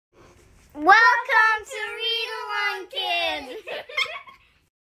Welcome to Read Along Kids!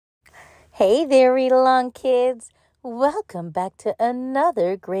 Hey there, Read Along Kids. Welcome back to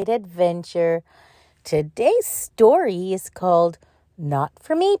another great adventure. Today's story is called Not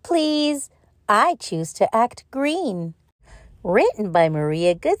For Me, Please. I Choose to Act Green. Written by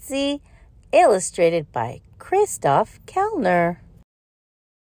Maria Guzzi, illustrated by Christoph Kellner.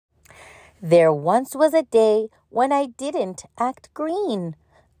 There once was a day when I didn't act green.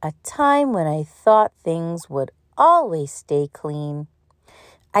 A time when I thought things would always stay clean.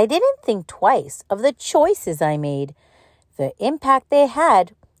 I didn't think twice of the choices I made, the impact they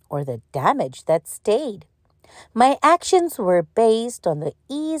had, or the damage that stayed. My actions were based on the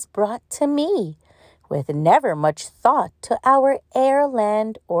ease brought to me, with never much thought to our air,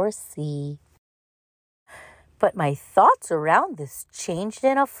 land, or sea. But my thoughts around this changed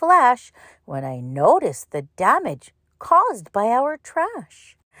in a flash when I noticed the damage caused by our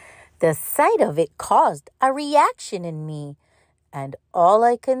trash. The sight of it caused a reaction in me, and all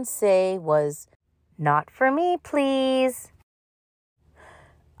I can say was, "Not for me, please."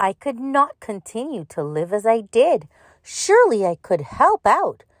 I could not continue to live as I did. Surely I could help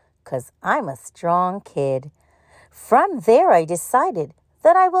out, 'cause I'm a strong kid. From there I decided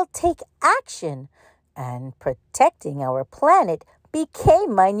that I will take action, and protecting our planet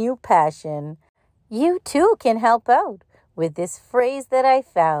became my new passion. You too can help out with this phrase that I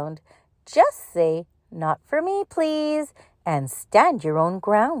found. Just say, "Not for me, please," and stand your own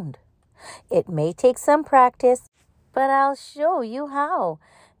ground. It may take some practice, but I'll show you how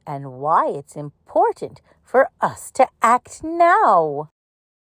and why it's important for us to act now.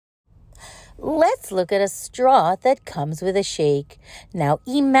 Let's look at a straw that comes with a shake. Now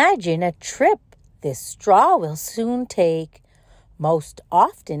imagine a trip this straw will soon take. Most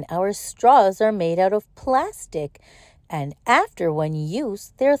often our straws are made out of plastic, and after one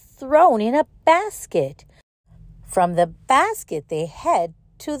use, they're thrown in a basket. From the basket, they head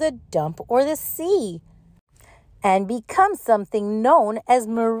to the dump or the sea and become something known as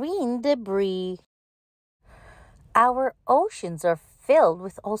marine debris. Our oceans are filled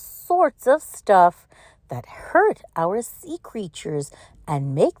with all sorts of stuff that hurt our sea creatures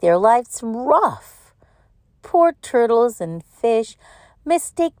and make their lives rough. Poor turtles and fish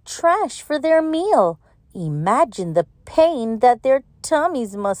mistake trash for their meal. Imagine the pain that their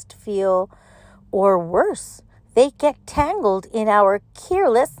tummies must feel. Or worse, they get tangled in our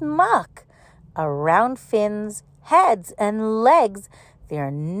careless muck. Around fins, heads, and legs,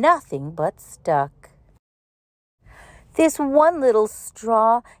 they're nothing but stuck. This one little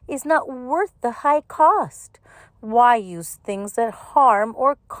straw is not worth the high cost. Why use things that harm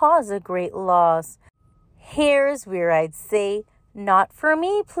or cause a great loss? Here's where I'd say, "Not for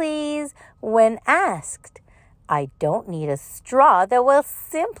me, please," when asked. I don't need a straw that will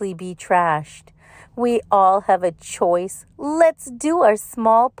simply be trashed. We all have a choice. Let's do our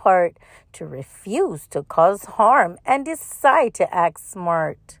small part to refuse to cause harm and decide to act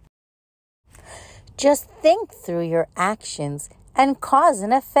smart. Just think through your actions and cause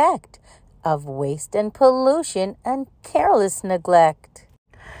and effect of waste and pollution and careless neglect.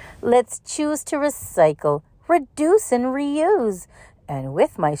 Let's choose to recycle, reduce, and reuse. And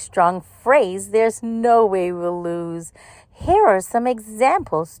with my strong phrase, there's no way we'll lose. Here are some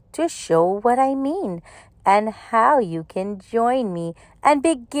examples to show what I mean and how you can join me and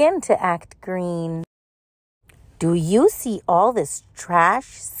begin to act green. Do you see all this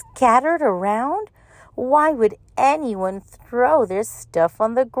trash scattered around? Why would anyone throw their stuff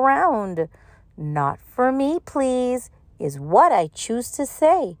on the ground? "Not for me, please," is what I choose to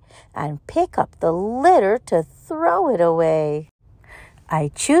say, and pick up the litter to throw it away. I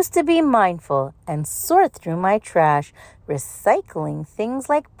choose to be mindful and sort through my trash, recycling things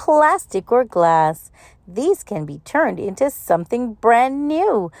like plastic or glass. These can be turned into something brand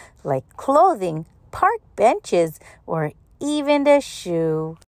new, like clothing, park benches, or even a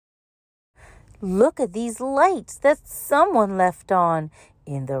shoe. Look at these lights that someone left on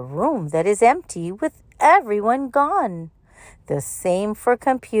in the room that is empty with everyone gone. The same for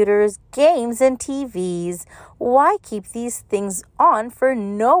computers, games, and TVs. Why keep these things on for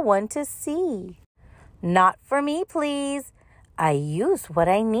no one to see? "Not for me, please." I use what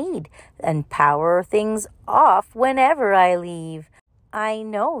I need and power things off whenever I leave. I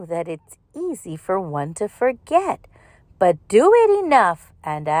know that it's easy for one to forget, but do it enough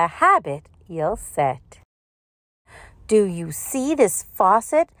and a habit you'll set. Do you see this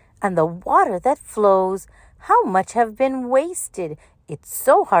faucet and the water that flows? How much have been wasted? It's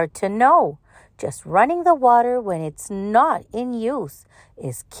so hard to know. Just running the water when it's not in use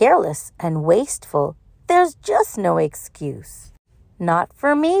is careless and wasteful. There's just no excuse. Not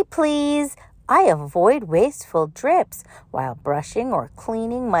for me, please. I avoid wasteful drips while brushing or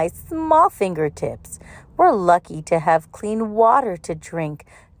cleaning my small fingertips. We're lucky to have clean water to drink,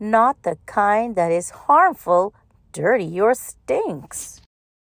 not the kind that is harmful, dirty, or stinks.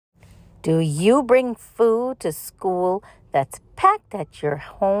 Do you bring food to school that's packed at your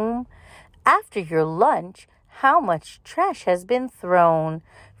home? After your lunch, how much trash has been thrown?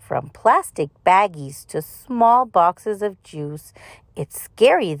 From plastic baggies to small boxes of juice, it's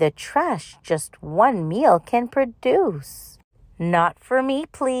scary the trash just one meal can produce. Not for me,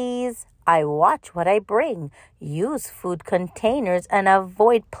 please. I watch what I bring, use food containers, and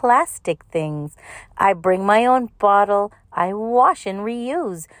avoid plastic things. I bring my own bottle, I wash and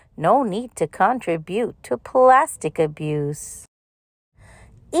reuse. No need to contribute to plastic abuse.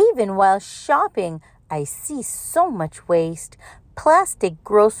 Even while shopping, I see so much waste. Plastic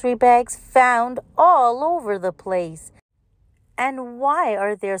grocery bags found all over the place. And why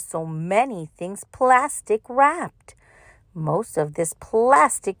are there so many things plastic wrapped? Most of this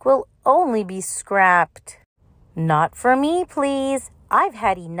plastic will only be scrapped. Not for me, please. I've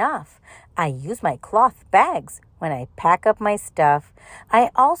had enough. I use my cloth bags when I pack up my stuff.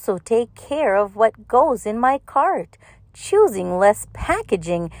 I also take care of what goes in my cart. Choosing less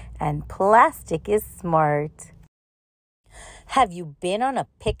packaging and plastic is smart. Have you been on a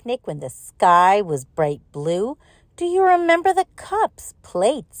picnic when the sky was bright blue? Do you remember the cups,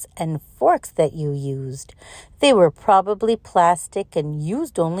 plates, and forks that you used? They were probably plastic and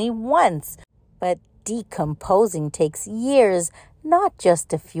used only once, but decomposing takes years, not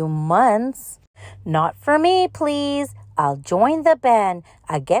just a few months. Not for me, please. I'll join the ban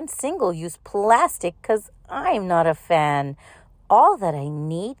against single-use plastic 'cause I'm not a fan. All that I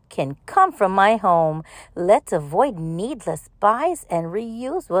need can come from my home. Let's avoid needless buys and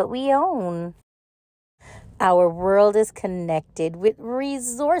reuse what we own. Our world is connected with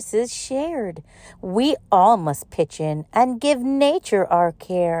resources shared. We all must pitch in and give nature our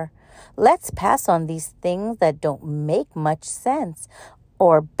care. Let's pass on these things that don't make much sense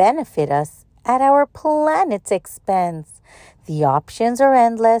or benefit us at our planet's expense. The options are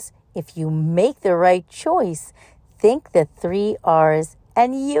endless if you make the right choice. Think the 3 R's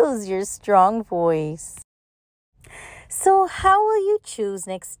and use your strong voice. So how will you choose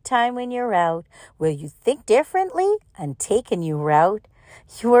next time when you're out? Will you think differently and take a new route?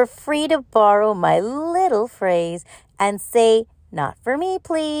 You are free to borrow my little phrase and say, "Not for me,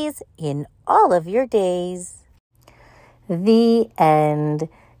 please," in all of your days. The end.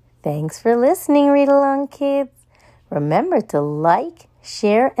 Thanks for listening, Read Along Kids. Remember to like,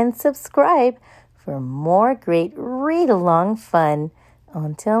 share, and subscribe for more great read-along fun.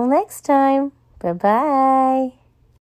 Until next time, bye-bye.